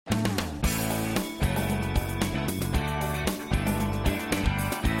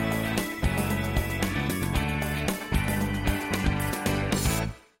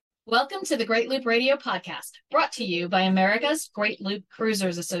Welcome to the Great Loop Radio Podcast, brought to you by America's Great Loop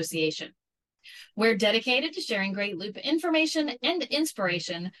Cruisers Association. We're dedicated to sharing Great Loop information and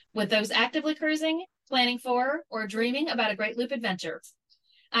inspiration with those actively cruising, planning for, or dreaming about a Great Loop adventure.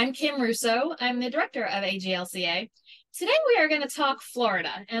 I'm Kim Russo. I'm the director of AGLCA. Today we are going to talk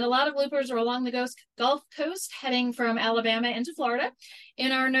Florida, and a lot of loopers are along the Gulf Coast heading from Alabama into Florida.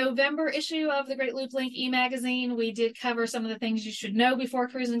 In our November issue of the Great Loop Link e-magazine, we did cover some of the things you should know before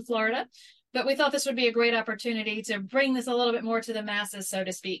cruising Florida, but we thought this would be a great opportunity to bring this a little bit more to the masses, so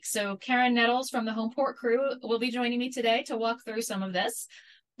to speak. So Karen Nettles from the Homeport crew will be joining me today to walk through some of this.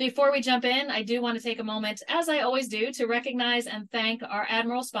 Before we jump in, I do want to take a moment, as I always do, to recognize and thank our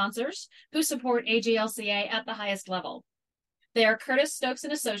Admiral sponsors who support AGLCA at the highest level. They are Curtis Stokes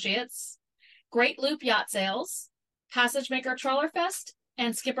and Associates, Great Loop Yacht Sales, Passage Maker Trawler Fest,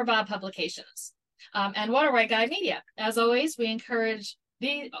 and Skipper Bob Publications, and Waterway Guide Media. As always, we encourage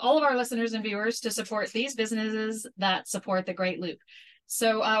all of our listeners and viewers to support these businesses that support the Great Loop.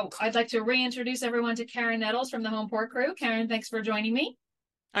 So I'd like to reintroduce everyone to Karen Nettles from the Homeport crew. Karen, thanks for joining me.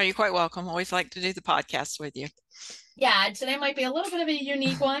 Oh, you're quite welcome. Always like to do the podcast with you. Yeah, today might be a little bit of a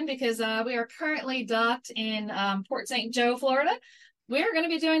unique one because we are currently docked in Port St. Joe, Florida. We are going to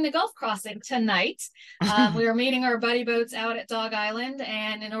be doing the Gulf crossing tonight. We are meeting our buddy boats out at Dog Island,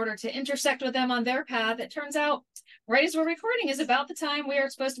 and in order to intersect with them on their path, it turns out right as we're recording is about the time we are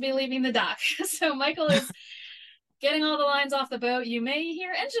supposed to be leaving the dock. So Michael is getting all the lines off the boat. You may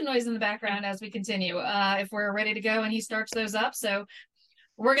hear engine noise in the background as we continue if we're ready to go and he starts those up. So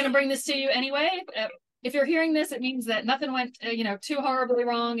we're going to bring this to you anyway. If you're hearing this, it means that nothing went, too horribly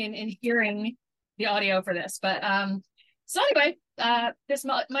wrong in hearing the audio for this. But so anyway, this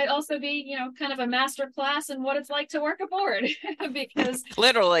might also be, kind of a master class in what it's like to work aboard because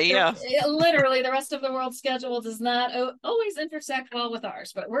literally, yeah, literally the rest of the world's schedule does not always intersect well with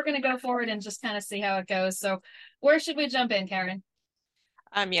ours. But we're going to go forward and just kind of see how it goes. So where should we jump in, Karen?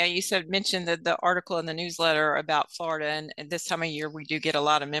 Yeah, you mentioned the article in the newsletter about Florida, and this time of year we do get a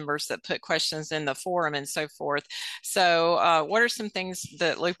lot of members that put questions in the forum and so forth. So, what are some things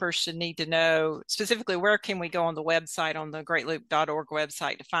that loopers should need to know? Specifically, where can we go on the website, on the greatloop.org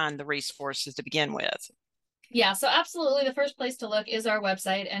website, to find the resources to begin with? Yeah, so absolutely the first place to look is our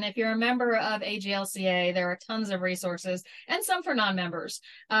website. And if you're a member of AGLCA, there are tons of resources and some for non-members.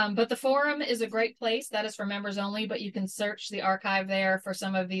 But the forum is a great place. That is for members only, but you can search the archive there for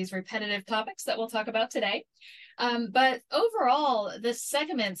some of these repetitive topics that we'll talk about today. But overall, the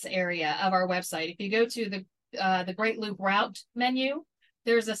segments area of our website, if you go to the Great Loop Route menu,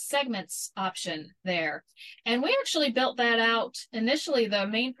 there's a segments option there. And we actually built that out. Initially, the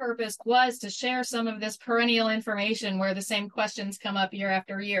main purpose was to share some of this perennial information where the same questions come up year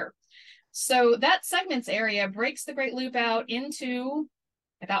after year. So that segments area breaks the Great Loop out into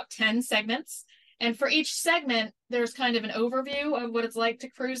about 10 segments. And for each segment, there's kind of an overview of what it's like to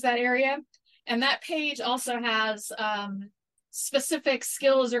cruise that area. And that page also has specific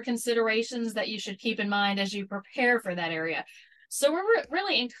skills or considerations that you should keep in mind as you prepare for that area. So we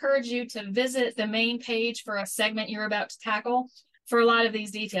really encourage you to visit the main page for a segment you're about to tackle for a lot of these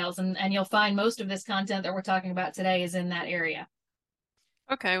details. And you'll find most of this content that we're talking about today is in that area.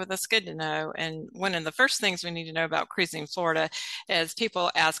 Okay, well, that's good to know. And one of the first things we need to know about cruising Florida is people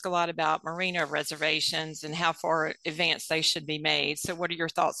ask a lot about marina reservations and how far advanced they should be made. So what are your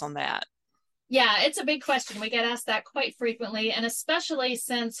thoughts on that? Yeah, it's a big question. We get asked that quite frequently, and especially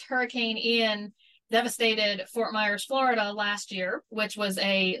since Hurricane Ian devastated Fort Myers, Florida last year, which was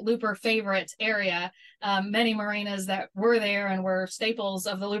a looper favorite area. Many marinas that were there and were staples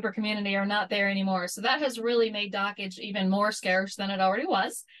of the looper community are not there anymore. So that has really made dockage even more scarce than it already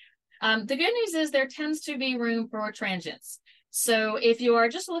was. The good news is there tends to be room for transients. So if you are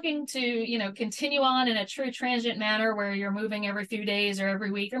just looking to, continue on in a true transient manner where you're moving every few days or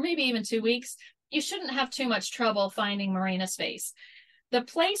every week or maybe even 2 weeks, you shouldn't have too much trouble finding marina space. The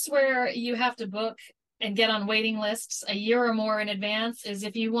place where you have to book and get on waiting lists a year or more in advance is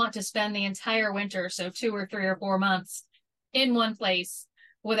if you want to spend the entire winter, so 2 or 3 or 4 months, in one place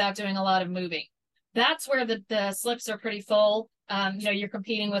without doing a lot of moving. That's where the slips are pretty full. You're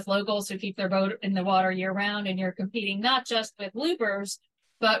competing with locals who keep their boat in the water year round, and you're competing not just with loopers,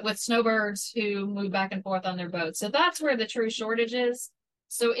 but with snowbirds who move back and forth on their boats. So that's where the true shortage is.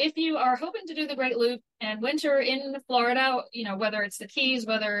 So if you are hoping to do the Great Loop and winter in Florida, whether it's the Keys,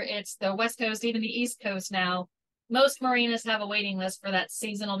 whether it's the West Coast, even the East Coast now, most marinas have a waiting list for that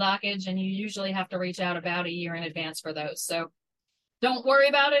seasonal dockage, and you usually have to reach out about a year in advance for those. So don't worry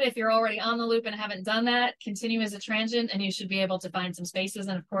about it if you're already on the loop and haven't done that. Continue as a transient, and you should be able to find some spaces.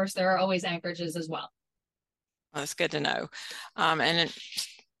 And of course, there are always anchorages as well. Well, that's good to know. And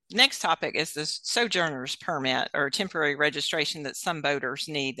next topic is the sojourner's permit or temporary registration that some boaters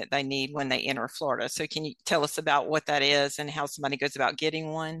need that they need when they enter Florida. So can you tell us about what that is and how somebody goes about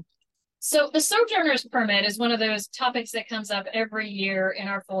getting one? So the sojourner's permit is one of those topics that comes up every year in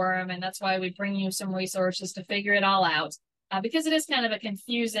our forum, and that's why we bring you some resources to figure it all out, because it is kind of a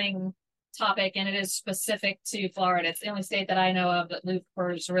confusing topic and it is specific to Florida. It's the only state that I know of that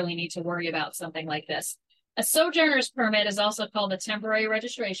loopers really need to worry about something like this. A sojourner's permit is also called a temporary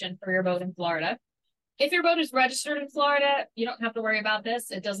registration for your boat in Florida. If your boat is registered in Florida, you don't have to worry about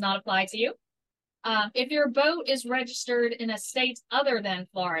this. It does not apply to you. If your boat is registered in a state other than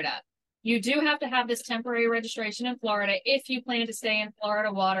Florida, you do have to have this temporary registration in Florida if you plan to stay in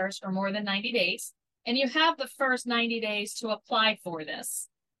Florida waters for more than 90 days. And you have the first 90 days to apply for this.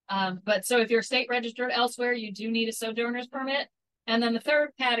 But so if you're state registered elsewhere, you do need a sojourner's permit. And then the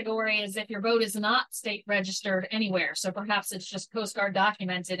third category is if your boat is not state registered anywhere. So perhaps it's just Coast Guard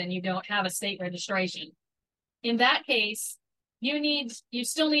documented and you don't have a state registration. In that case, you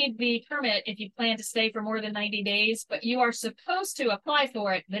still need the permit if you plan to stay for more than 90 days, but you are supposed to apply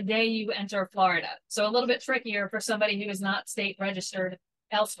for it the day you enter Florida. So a little bit trickier for somebody who is not state registered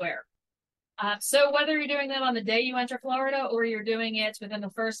elsewhere. So whether you're doing that on the day you enter Florida or you're doing it within the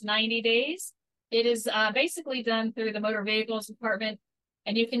first 90 days, it is basically done through the Motor Vehicles Department,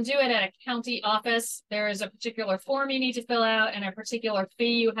 and you can do it at a county office. There is a particular form you need to fill out and a particular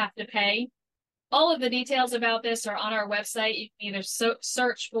fee you have to pay. All of the details about this are on our website. You can either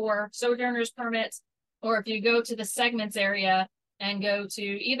search for sojourner's permits, or if you go to the segments area and go to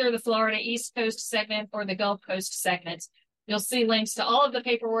either the Florida East Coast segment or the Gulf Coast segment, you'll see links to all of the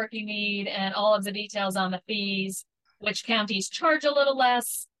paperwork you need and all of the details on the fees, which counties charge a little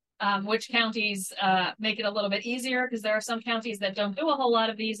less, which counties make it a little bit easier, because there are some counties that don't do a whole lot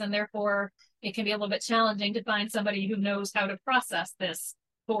of these, and therefore it can be a little bit challenging to find somebody who knows how to process this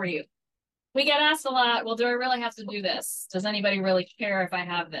for you. We get asked a lot, well, do I really have to do this? Does anybody really care if I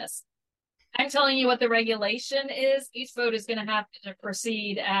have this? I'm telling you what the regulation is. Each boat is going to have to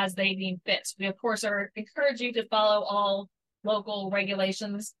proceed as they deem fit. We, of course, encourage you to follow all local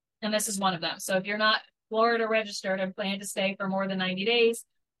regulations, and this is one of them. So if you're not Florida registered and plan to stay for more than 90 days,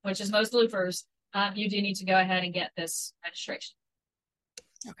 which is most loopers, you do need to go ahead and get this registration.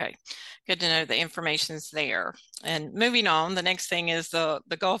 Okay, good to know the information's there. And moving on, the next thing is the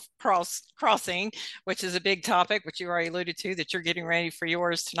Gulf crossing, which is a big topic, which you already alluded to, that you're getting ready for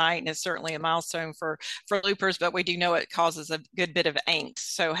yours tonight. And it's certainly a milestone for loopers, but we do know it causes a good bit of angst.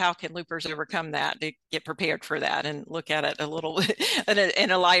 So how can loopers overcome that to get prepared for that and look at it a little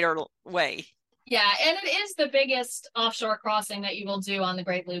in a lighter way? Yeah, and it is the biggest offshore crossing that you will do on the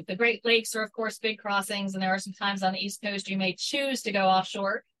Great Loop. The Great Lakes are, of course, big crossings, and there are some times on the East Coast you may choose to go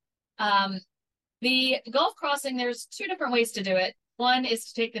offshore. The Gulf crossing, there's two different ways to do it. One is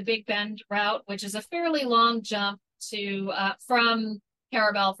to take the Big Bend route, which is a fairly long jump to from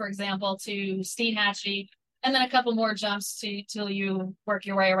Carabel, for example, to Steinhatchee, and then a couple more jumps till you work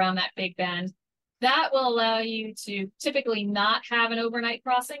your way around that Big Bend. That will allow you to typically not have an overnight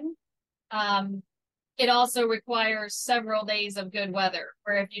crossing. It also requires several days of good weather,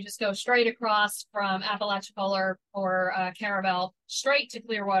 where if you just go straight across from Apalachicola or Carabel straight to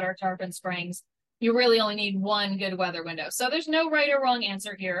Clearwater, Tarpon Springs, you really only need one good weather window. So there's no right or wrong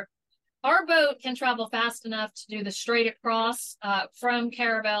answer here. Our boat can travel fast enough to do the straight across from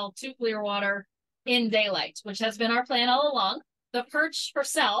Carabel to Clearwater in daylight, which has been our plan all along. The Perch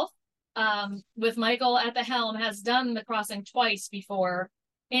herself, with Michael at the helm, has done the crossing twice before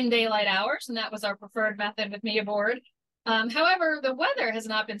in daylight hours, and that was our preferred method with me aboard. However, the weather has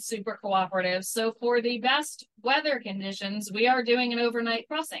not been super cooperative, so for the best weather conditions, we are doing an overnight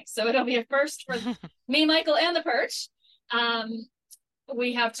crossing. So it'll be a first for me, Michael, and the Perch.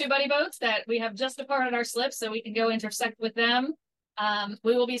 We have two buddy boats that we have just departed our slip, so we can go intersect with them.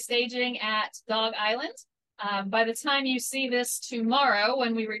 We will be staging at Dog Island. By the time you see this tomorrow,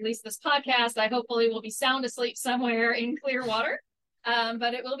 when we release this podcast, I hopefully will be sound asleep somewhere in Clearwater.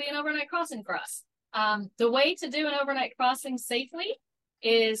 But it will be an overnight crossing for us. The way to do an overnight crossing safely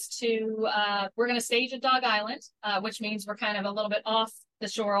is we're going to stage at Dog Island, which means we're kind of a little bit off the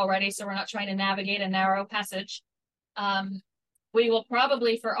shore already, so we're not trying to navigate a narrow passage. We will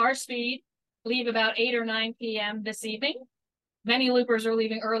probably, for our speed, leave about 8 or 9 p.m. this evening. Many loopers are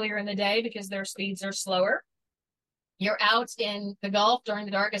leaving earlier in the day because their speeds are slower. You're out in the Gulf during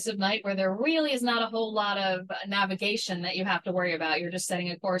the darkest of night, where there really is not a whole lot of navigation that you have to worry about. You're just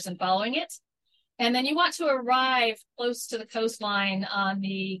setting a course and following it. And then you want to arrive close to the coastline on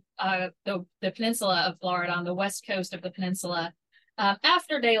the peninsula of Florida, on the west coast of the peninsula,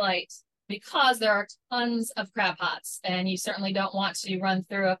 after daylight, because there are tons of crab pots, and you certainly don't want to run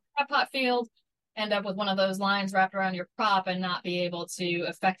through a crab pot field, end up with one of those lines wrapped around your prop and not be able to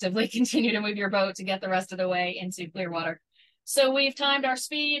effectively continue to move your boat to get the rest of the way into Clearwater. So we've timed our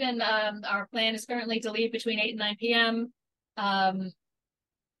speed, and our plan is currently to leave between 8 and 9 p.m.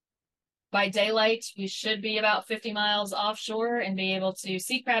 By daylight, we should be about 50 miles offshore and be able to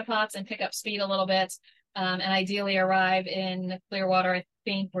see crab pots and pick up speed a little bit, and ideally arrive in Clearwater. I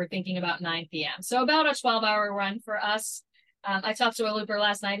think we're thinking about 9 p.m. So about a 12-hour run for us. I talked to a looper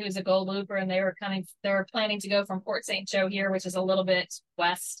last night who's a gold looper, and they were planning to go from Port St. Joe here, which is a little bit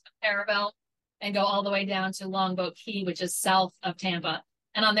west of Caravel, and go all the way down to Longboat Key, which is south of Tampa.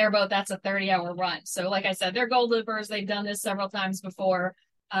 And on their boat, that's a 30-hour run. So like I said, they're gold loopers. They've done this several times before.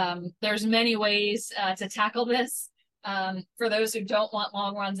 There's many ways to tackle this. For those who don't want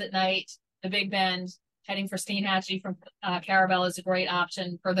long runs at night, the Big Bend heading for Steinhatchee from Caravel is a great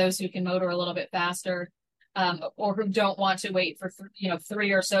option for those who can motor a little bit faster, or who don't want to wait for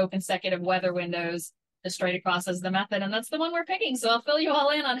 3 or so consecutive weather windows. The straight across is the method, and that's the one we're picking. So I'll fill you all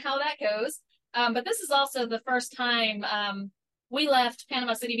in on how that goes. But this is also the first time we left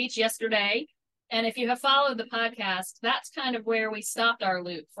Panama City Beach yesterday. And if you have followed the podcast, that's kind of where we stopped our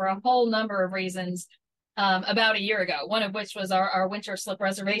loop for a whole number of reasons about a year ago, one of which was our winter slip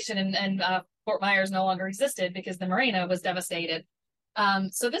reservation, and Fort Myers no longer existed because the marina was devastated.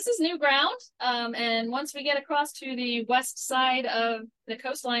 So this is new ground. And once we get across to the west side of the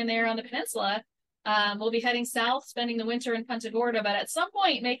coastline there on the peninsula, we'll be heading south, spending the winter in Punta Gorda, but at some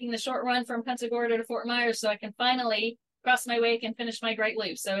point making the short run from Punta Gorda to Fort Myers so I can finally cross my wake and finish my great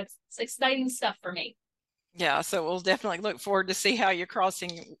loop. So it's exciting stuff for me. Yeah, so we'll definitely look forward to see how your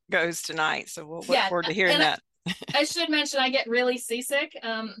crossing goes tonight. So we'll look forward to hearing that. I should mention I get really seasick.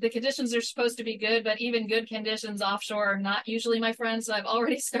 The conditions are supposed to be good, but even good conditions offshore are not usually my friend. So I've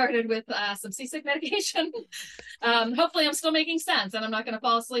already started with some seasick medication. Hopefully I'm still making sense and I'm not going to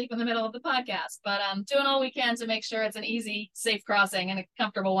fall asleep in the middle of the podcast, but I'm doing all we can to make sure it's an easy, safe crossing and a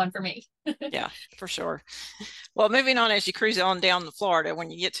comfortable one for me. Yeah, for sure. Well, moving on, as you cruise on down to Florida,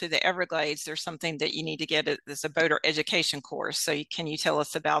 when you get to the Everglades, there's something that you need to get. It's a boater education course. So can you tell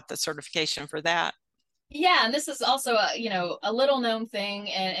us about the certification for that? Yeah, and this is also a little known thing,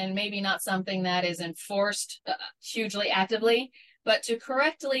 and maybe not something that is enforced hugely actively. But to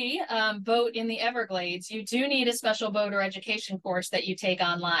correctly boat in the Everglades, you do need a special boater education course that you take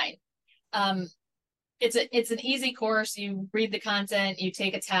online. It's an easy course. You read the content, you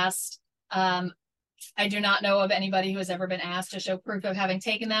take a test. I do not know of anybody who has ever been asked to show proof of having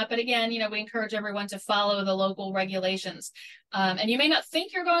taken that. But again, we encourage everyone to follow the local regulations. And you may not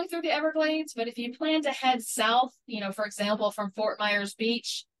think you're going through the Everglades, but if you plan to head south, for example, from Fort Myers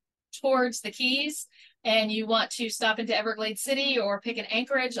Beach towards the Keys, and you want to stop into Everglades City or pick an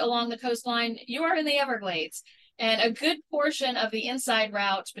anchorage along the coastline, you are in the Everglades. And a good portion of the inside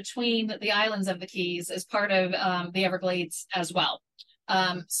route between the islands of the Keys is part of the Everglades as well.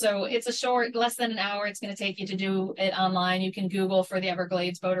 So it's a short, less than an hour. It's going to take you to do it online. You can Google for the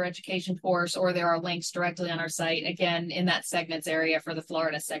Everglades Boater Education course, or there are links directly on our site, again, in that segments area for the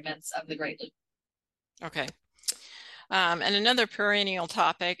Florida segments of the Great Loop. Okay. And another perennial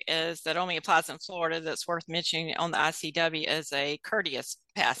topic is that only applies in Florida that's worth mentioning on the ICW is a courteous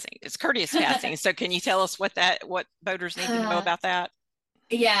passing. It's courteous passing. So can you tell us what boaters need to know about that?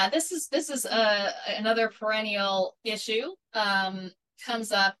 Yeah, this is another perennial issue.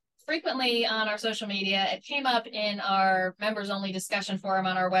 Comes up frequently on our social media. It came up in our members only discussion forum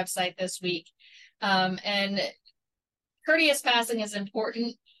on our website this week. And courteous passing is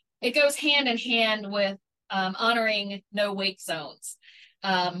important. It goes hand in hand with honoring no wake zones.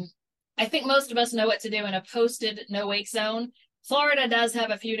 I think most of us know what to do in a posted no wake zone. Florida does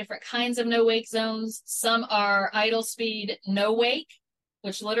have a few different kinds of no wake zones. Some are idle speed no wake,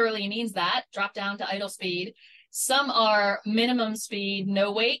 which literally means that drop down to idle speed. Some are minimum speed,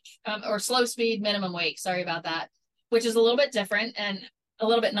 no wake, or slow speed, minimum wake. Sorry about that, which is a little bit different and a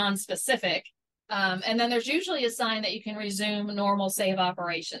little bit non-specific. And then there's usually a sign that you can resume normal save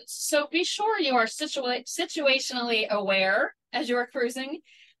operations. So be sure you are situationally aware as you are cruising,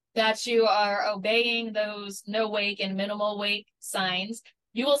 that you are obeying those no wake and minimal wake signs.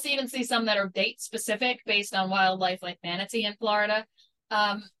 You will even see some that are date specific based on wildlife like manatee in Florida.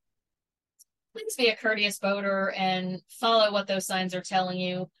 Please be a courteous boater and follow what those signs are telling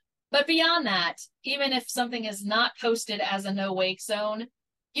you. But beyond that, even if something is not posted as a no wake zone,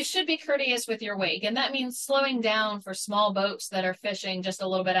 you should be courteous with your wake. And that means slowing down for small boats that are fishing just a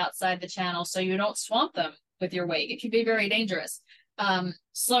little bit outside the channel so you don't swamp them with your wake. It can be very dangerous.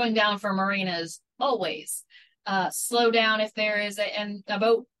 Slowing down for marinas, always. Slow down if there is a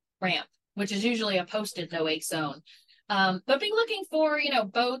boat ramp. which is usually a posted no wake zone. But be looking for,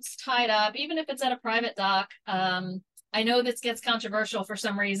 boats tied up, even if it's at a private dock. I know this gets controversial for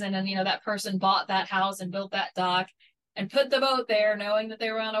some reason, and that person bought that house and built that dock and put the boat there knowing that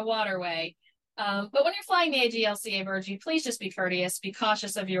they were on a waterway. But when you're flying the AGLCA Virgie, please just be courteous, be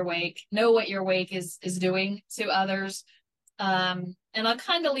cautious of your wake, know what your wake is doing to others. And I'll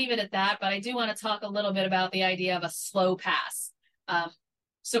kind of leave it at that, but I do want to talk a little bit about the idea of a slow pass.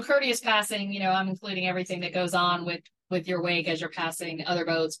 So courteous passing, I'm including everything that goes on with your wake as you're passing other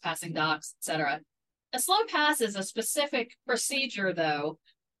boats, passing docks, etc. A slow pass is a specific procedure, though,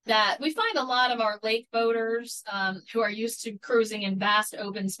 that we find a lot of our lake boaters who are used to cruising in vast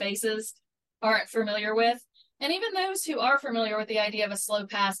open spaces aren't familiar with. And even those who are familiar with the idea of a slow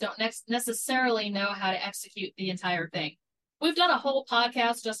pass don't necessarily know how to execute the entire thing. We've done a whole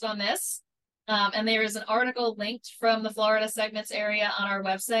podcast just on this, and there is an article linked from the Florida Segments area on our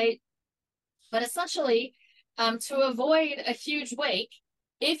website. But essentially, to avoid a huge wake,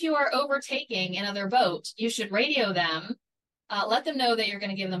 if you are overtaking another boat, you should radio them, let them know that you're going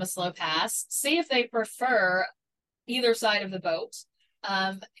to give them a slow pass, see if they prefer either side of the boat.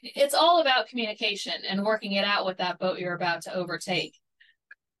 It's all about communication and working it out with that boat you're about to overtake.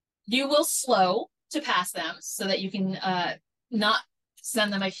 You will slow to pass them so that you can not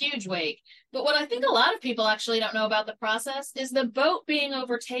send them a huge wake. But what I think a lot of people actually don't know about the process is the boat being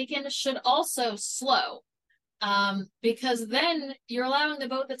overtaken should also slow. Because then you're allowing the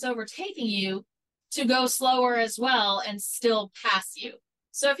boat that's overtaking you to go slower as well and still pass you.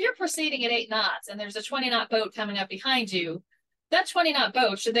 So if you're proceeding at 8 knots and there's a 20-knot boat coming up behind you, that 20-knot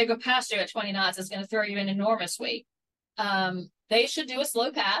boat, should they go past you at 20 knots, is going to throw you an enormous weight. They should do a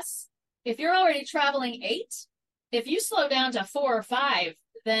slow pass. If you're already traveling 8, if you slow down to 4 or 5,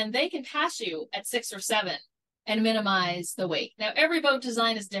 then they can pass you at 6 or 7 and minimize the wake. Now, every boat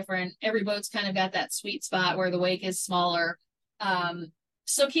design is different. Every boat's kind of got that sweet spot where the wake is smaller.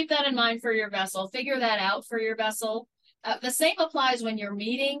 So keep that in mind for your vessel. Figure that out for your vessel. The same applies when you're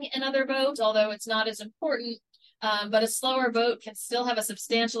meeting another boat, although it's not as important. But a slower boat can still have a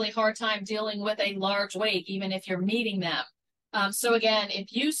substantially hard time dealing with a large wake, even if you're meeting them. So again,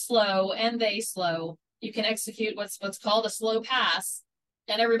 if you slow and they slow, you can execute what's called a slow pass,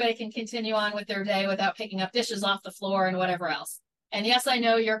 and everybody can continue on with their day without picking up dishes off the floor and whatever else. And yes, I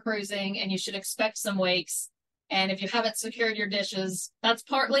know you're cruising and you should expect some wakes. And if you haven't secured your dishes, that's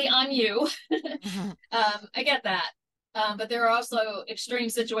partly on you. I get that. But there are also extreme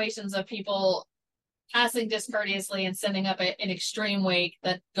situations of people passing discourteously and sending up an extreme wake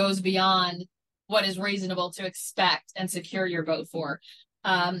that goes beyond what is reasonable to expect and secure your boat for.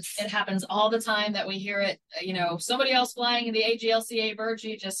 It happens all the time that we hear it. Somebody else flying in the AGLCA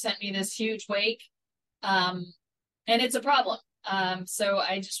Virgie just sent me this huge wake, and it's a problem. So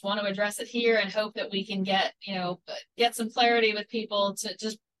I just want to address it here and hope that we can get some clarity with people to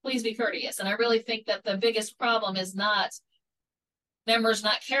just please be courteous. And I really think that the biggest problem is not members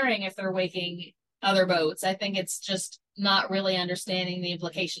not caring if they're waking other boats. I think it's just not really understanding the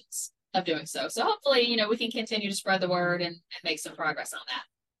implications of doing so. So hopefully, we can continue to spread the word and make some progress on that.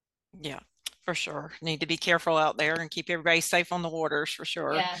 Yeah, for sure. Need to be careful out there and keep everybody safe on the waters for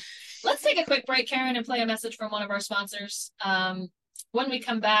sure. Yeah. Let's take a quick break, Karen, and play a message from one of our sponsors. When we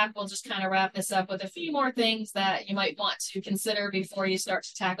come back, we'll just kind of wrap this up with a few more things that you might want to consider before you start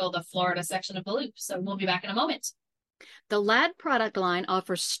to tackle the Florida section of the loop. So we'll be back in a moment. The LAD product line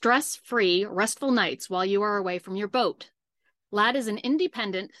offers stress-free, restful nights while you are away from your boat. LAD is an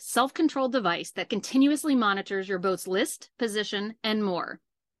independent, self-controlled device that continuously monitors your boat's list, position, and more.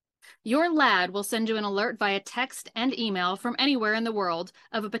 Your LAD will send you an alert via text and email from anywhere in the world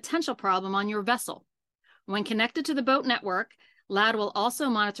of a potential problem on your vessel. When connected to the boat network, LAD will also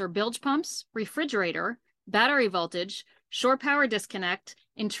monitor bilge pumps, refrigerator, battery voltage, shore power disconnect,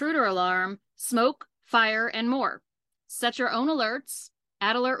 intruder alarm, smoke, fire, and more. Set your own alerts,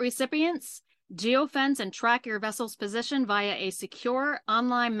 add alert recipients, geofence and track your vessel's position via a secure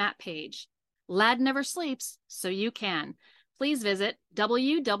online map page. LAD never sleeps, so you can. Please visit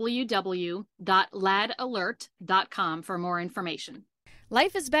www.ladalert.com for more information.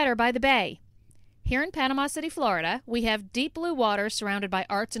 Life is better by the bay. Here in Panama City, Florida, we have deep blue water surrounded by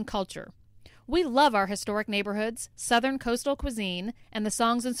arts and culture. We love our historic neighborhoods, southern coastal cuisine, and the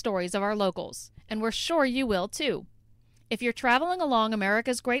songs and stories of our locals, and we're sure you will too. If you're traveling along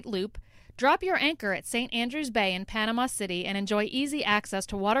America's Great Loop, drop your anchor at St. Andrews Bay in Panama City and enjoy easy access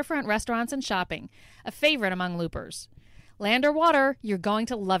to waterfront restaurants and shopping, a favorite among loopers. Land or water, you're going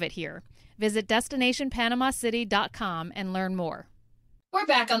to love it here. Visit destinationpanamacity.com and learn more. We're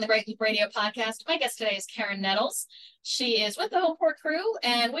back on the Great Loop Radio podcast. My guest today is Karen Nettles. She is with the Homeport crew,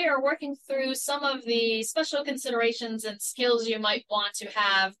 and we are working through some of the special considerations and skills you might want to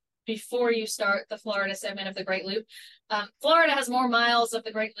have before you start the Florida segment of the Great Loop. Florida has more miles of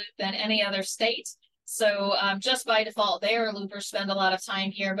the Great Loop than any other state. So just by default, their loopers spend a lot of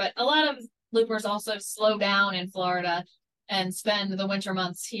time here, but a lot of loopers also slow down in Florida and spend the winter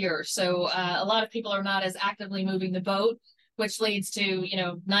months here. So a lot of people are not as actively moving the boat, which leads to,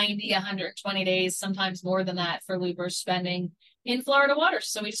 90, 120 days, sometimes more than that for loopers spending in Florida waters.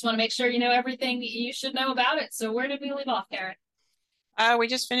 So we just want to make sure you know everything you should know about it. So where did we leave off, Karen? We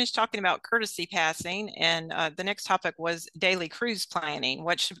just finished talking about courtesy passing, and the next topic was daily cruise planning.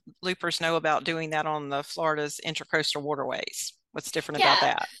 What should loopers know about doing that on the Florida's intercoastal waterways? What's different about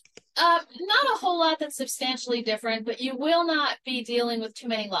that? Not a whole lot that's substantially different, but you will not be dealing with too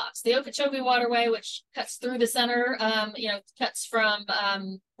many locks. The Okeechobee Waterway, which cuts through the center, cuts from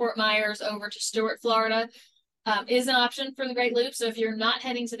Fort Myers over to Stuart, Florida, is an option for the Great Loop. So if you're not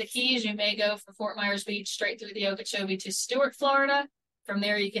heading to the Keys, you may go from Fort Myers Beach straight through the Okeechobee to Stuart, Florida. From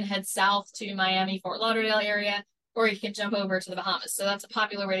there, you can head south to Miami, Fort Lauderdale area, or you can jump over to the Bahamas. So that's a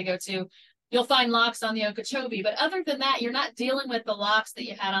popular way to go too. You'll find locks on the Okeechobee, but other than that, you're not dealing with the locks that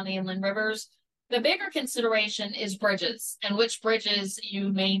you had on the inland rivers. The bigger consideration is bridges and which bridges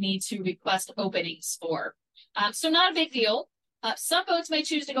you may need to request openings for. So not a big deal. Some boats may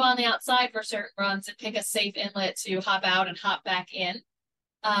choose to go on the outside for certain runs and pick a safe inlet to hop out and hop back in.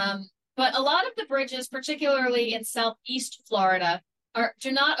 But a lot of the bridges, particularly in Southeast Florida,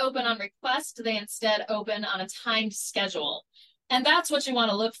 do not open on request. They instead open on a timed schedule. And that's what you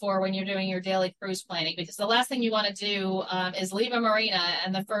want to look for when you're doing your daily cruise planning, because the last thing you want to do is leave a marina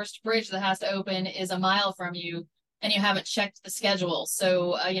and the first bridge that has to open is a mile from you and you haven't checked the schedule.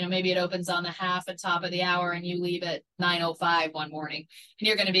 So, maybe it opens on the half and top of the hour and you leave at 9:05 one morning and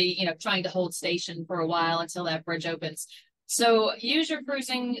you're going to be, trying to hold station for a while until that bridge opens. So use your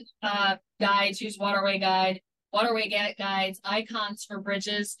cruising guides, use waterway guides, icons for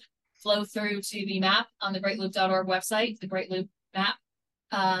bridges, flow through to the map on the greatloop.org website, the Great Loop map.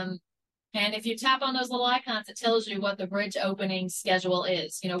 And if you tap on those little icons, it tells you what the bridge opening schedule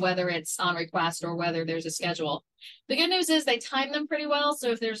is, whether it's on request or whether there's a schedule. The good news is they time them pretty well.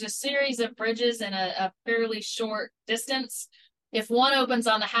 So if there's a series of bridges in a fairly short distance, if one opens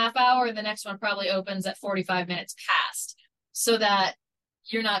on the half hour, the next one probably opens at 45 minutes past, so that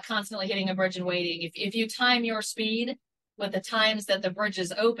you're not constantly hitting a bridge and waiting. If you time your speed with the times that the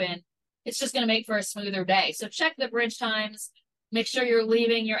bridges open, it's just going to make for a smoother day. So check the bridge times. Make sure you're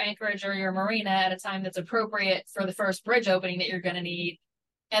leaving your anchorage or your marina at a time that's appropriate for the first bridge opening that you're going to need,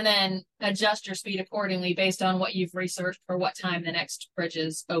 and then adjust your speed accordingly based on what you've researched for what time the next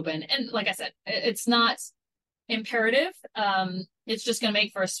bridges open. And like I said, it's not imperative. It's just going to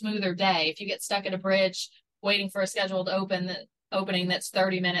make for a smoother day. If you get stuck at a bridge waiting for a scheduled opening that's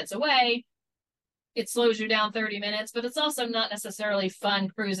 30 minutes away, it slows you down 30 minutes, but it's also not necessarily fun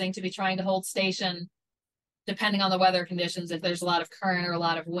cruising to be trying to hold station depending on the weather conditions. If there's a lot of current or a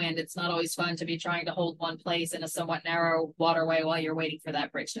lot of wind, it's not always fun to be trying to hold one place in a somewhat narrow waterway while you're waiting for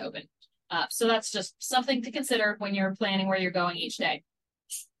that bridge to open. So that's just something to consider when you're planning where you're going each day.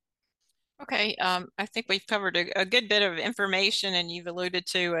 Okay, I think we've covered a good bit of information, and you've alluded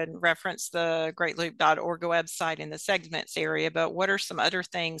to and referenced the greatloop.org website in the segments area, but what are some other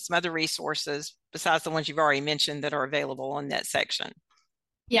things, some other resources besides the ones you've already mentioned that are available in that section?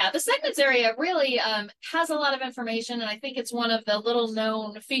 Yeah, the segments area really has a lot of information, and I think it's one of the little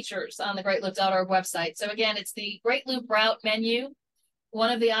known features on the greatloop.org website. So again, it's the Great Loop route menu. One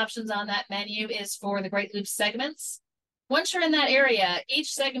of the options on that menu is for the Great Loop segments. Once you're in that area,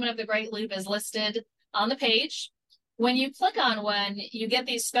 each segment of the Great Loop is listed on the page. When you click on one, you get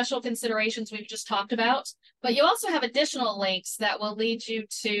these special considerations we've just talked about, but you also have additional links that will lead you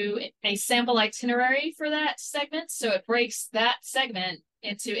to a sample itinerary for that segment. So it breaks that segment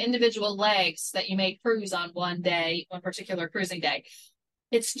into individual legs that you may cruise on one particular cruising day.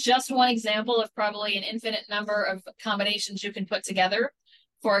 It's just one example of probably an infinite number of combinations you can put together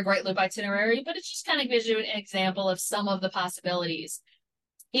for a Great Loop itinerary, but it just kind of gives you an example of some of the possibilities.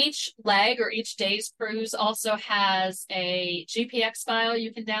 Each leg or each day's cruise also has a GPX file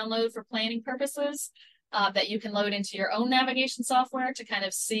you can download for planning purposes that you can load into your own navigation software to kind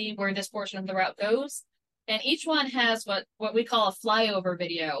of see where this portion of the route goes. And each one has what we call a flyover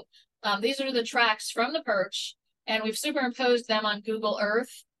video. These are the tracks from the perch, and we've superimposed them on Google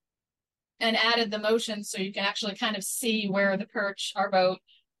Earth and added the motion so you can actually kind of see where the perch, our boat,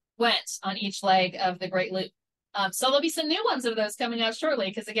 went on each leg of the Great Loop. So there'll be some new ones of those coming out shortly,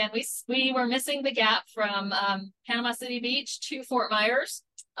 because again, we were missing the gap from Panama City Beach to Fort Myers,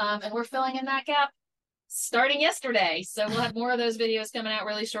 and we're filling in that gap starting yesterday. So we'll have more of those videos coming out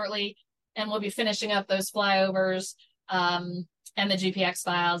really shortly, and we'll be finishing up those flyovers and the GPX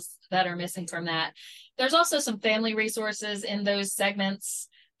files that are missing from that. There's also some family resources in those segments,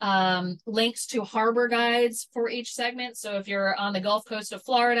 links to harbor guides for each segment. So if you're on the Gulf Coast of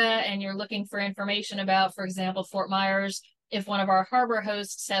Florida and you're looking for information about, for example, Fort Myers, if one of our harbor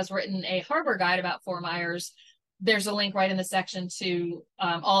hosts has written a harbor guide about Fort Myers, there's a link right in the section to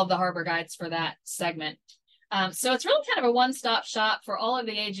all of the harbor guides for that segment. So it's really kind of a one-stop shop for all of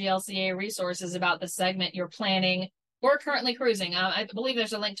the AGLCA resources about the segment you're planning or currently cruising. I believe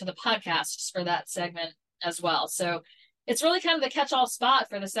there's a link to the podcasts for that segment as well. So it's really kind of the catch-all spot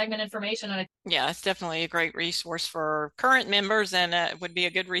for the segment information. Yeah, it's definitely a great resource for current members, and it would be a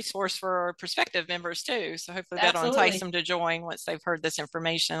good resource for prospective members too. So hopefully that'll entice them to join once they've heard this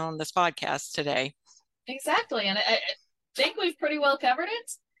information on this podcast today. Exactly. And I think we've pretty well covered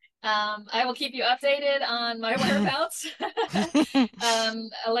it. I will keep you updated on my whereabouts.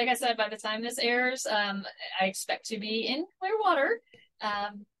 Like I said, by the time this airs, I expect to be in Clearwater.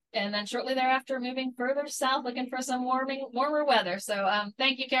 And then shortly thereafter, moving further south, looking for some warmer weather. So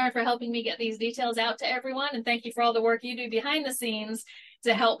thank you, Karen, for helping me get these details out to everyone. And thank you for all the work you do behind the scenes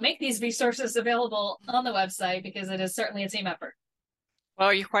to help make these resources available on the website, because it is certainly a team effort.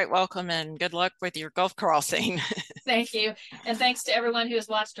 Well, you're quite welcome, and good luck with your Gulf crossing. Thank you. And thanks to everyone who has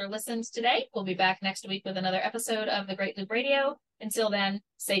watched or listened today. We'll be back next week with another episode of the Great Loop Radio. Until then,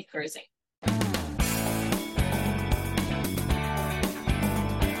 safe cruising.